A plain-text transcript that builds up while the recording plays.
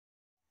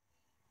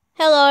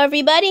Hello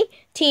everybody,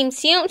 Team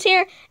Sealants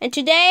here, and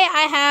today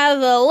I have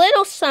a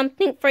little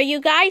something for you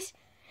guys.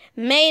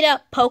 Made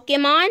up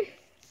Pokemon.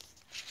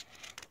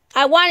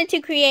 I wanted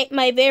to create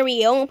my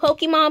very own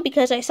Pokemon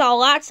because I saw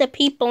lots of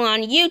people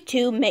on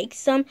YouTube make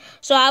some,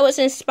 so I was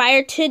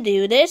inspired to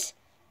do this.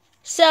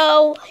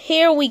 So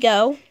here we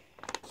go.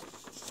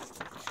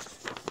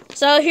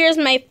 So here's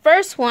my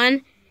first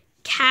one,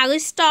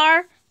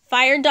 Calistar,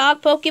 Fire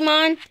Dog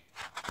Pokemon.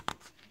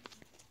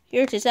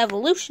 Here's his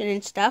evolution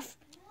and stuff.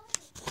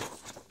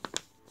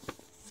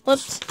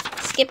 Whoops,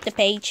 skip the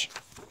page.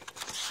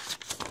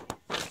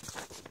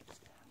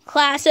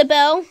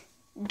 Clasibel,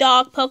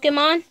 dog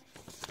Pokemon.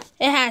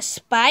 It has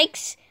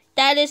spikes.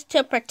 That is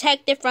to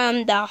protect it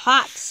from the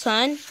hot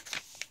sun.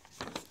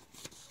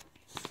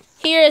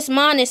 Here is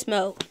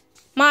Monismo.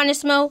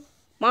 Monismo,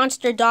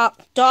 monster dog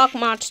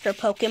monster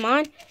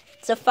Pokemon.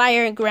 It's a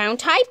fire and ground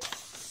type.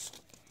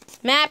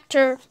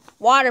 Mapter,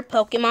 water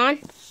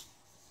Pokemon.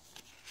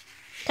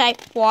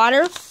 Type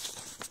water.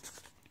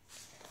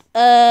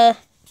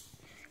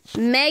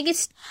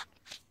 Megastetter,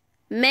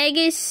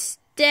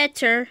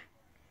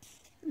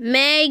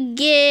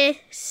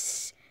 Megastaller,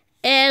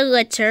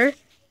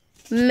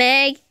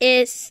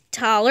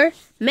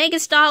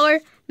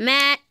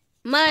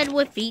 mud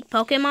with feet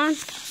Pokemon,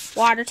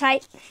 water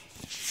type.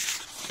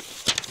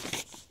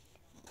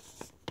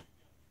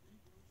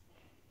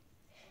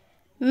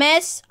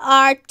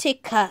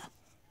 Mestartica,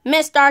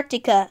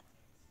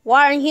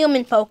 water and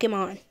human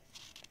Pokemon,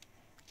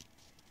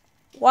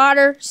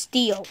 water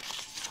steel.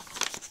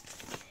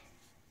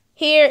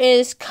 Here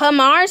is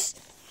Kamars,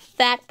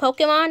 fat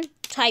Pokemon,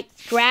 type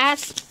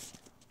grass.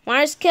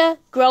 Marska,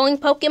 growing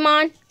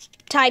Pokemon,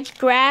 type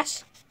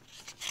grass.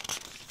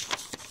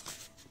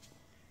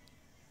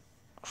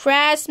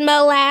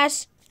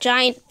 Krasmolas,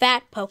 giant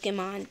fat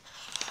Pokemon,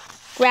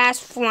 grass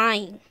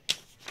flying.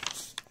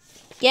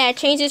 It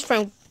changes.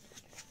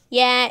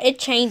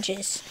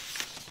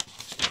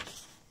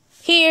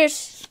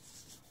 Here's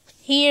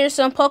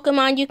some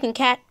Pokemon you can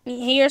catch.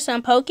 Here's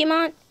some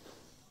Pokemon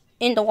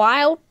in the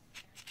wild.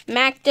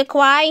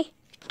 Magnequai,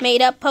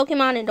 made up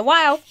Pokemon in the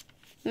wild.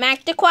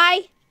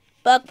 Magnequai,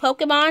 bug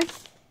Pokemon.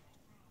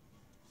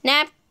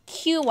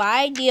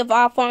 Napqi, the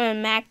evolved form of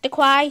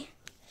Magnequai.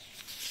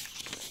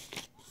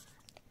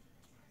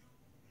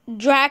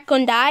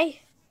 Dracondai.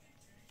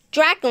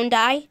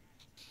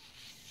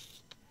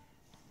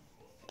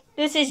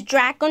 This is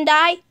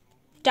Dracondai,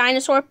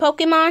 dinosaur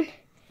Pokemon.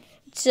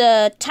 It's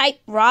a type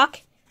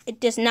rock.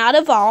 It does not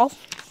evolve.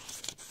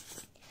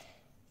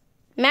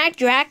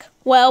 Magdrac,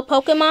 whale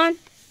Pokemon.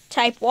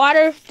 Type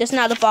water, does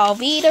not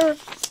evolve either.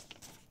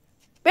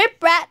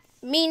 Riprat,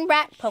 mean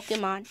rat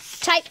Pokemon.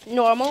 Type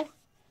normal.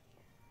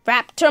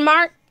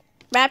 Raptormac,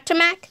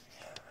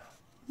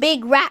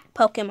 big rat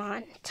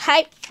Pokemon.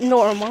 Type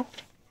normal.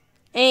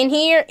 And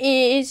here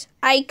is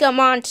Ica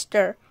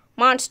Monster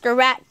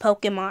rat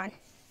Pokemon.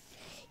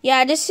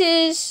 This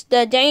is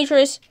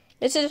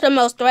the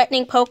most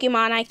threatening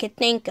Pokemon I could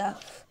think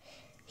of.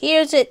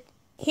 Here it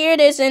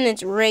is in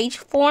its rage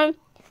form.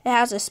 It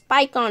has a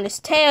spike on its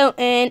tail,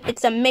 and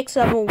it's a mix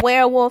of a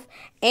werewolf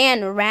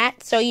and a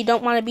rat, so you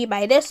don't want to be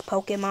by this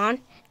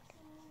Pokemon.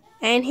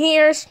 And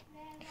here's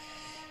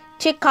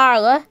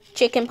Chikarla,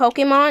 chicken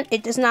Pokemon.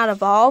 It does not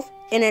evolve,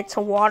 and it's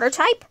a water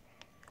type.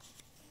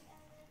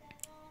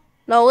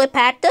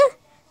 Lolipata,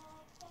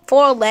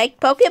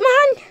 four-legged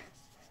Pokemon.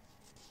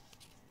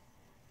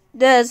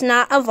 Does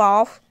not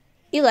evolve.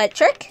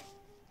 Electric.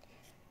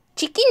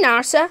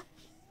 Chikinarsa,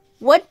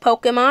 wood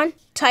Pokemon.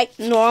 Type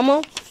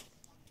normal.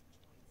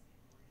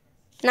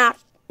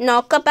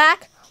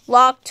 Knockback,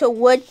 log to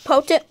wood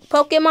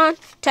Pokemon,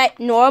 type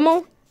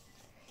normal.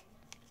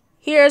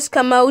 Here's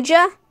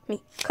Kamoja,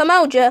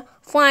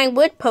 flying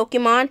wood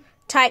Pokemon,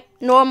 type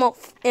normal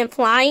and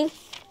flying.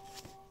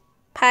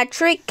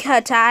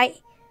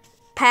 Patrickaki,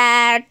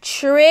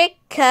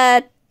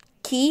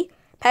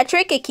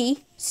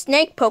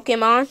 snake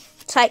Pokemon,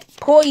 type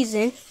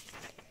poison.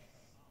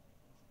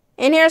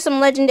 And here's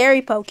some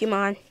legendary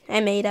Pokemon I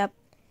made up.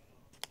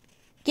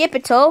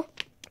 Gipital,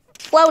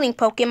 floating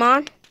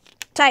Pokemon,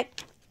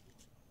 type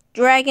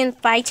dragon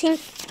fighting.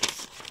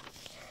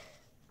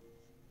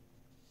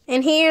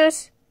 And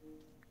here's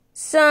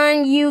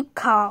Sun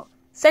Yukal,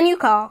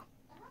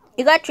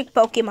 electric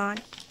Pokemon,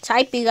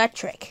 type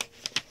electric.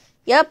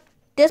 Yep,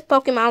 this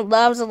Pokemon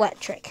loves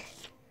electric.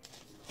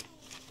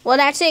 Well,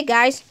 that's it,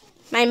 guys.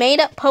 My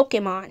made up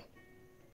Pokemon.